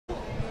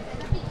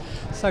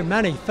So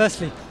Manny,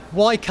 firstly,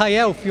 why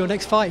KL for your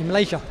next fight in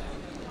Malaysia?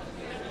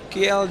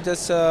 KL,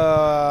 just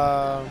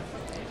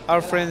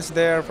our friends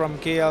there from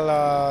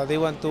KL, they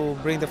want to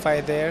bring the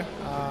fight there,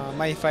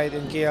 my fight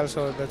in KL,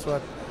 so that's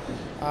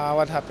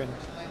what happened.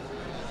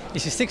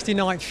 It's your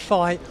 69th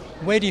fight.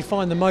 Where do you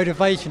find the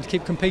motivation to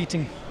keep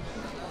competing?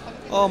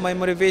 Oh, my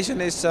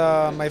motivation is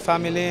my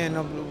family and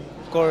of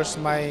course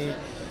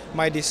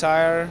my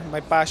desire, my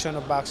passion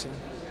of boxing.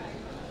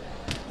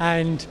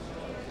 And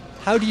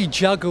how do you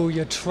juggle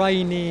your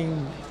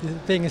training,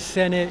 being a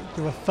Senate,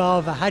 you're a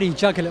father, how do you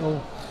juggle it all?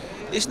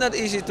 It's not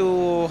easy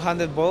to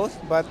handle both,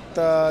 but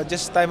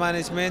just time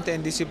management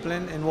and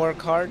discipline and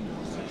work hard.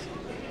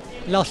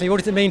 Lastly, what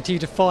does it mean to you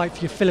to fight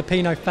for your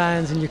Filipino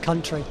fans and your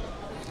country?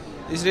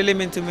 It's really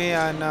meant to me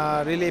and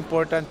really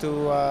important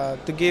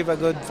to give a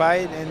good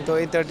fight and to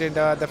entertain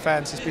the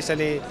fans,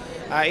 especially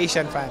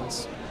Asian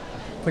fans.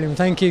 Brilliant,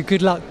 thank you,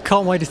 good luck,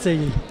 can't wait to see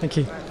you, thank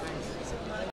you.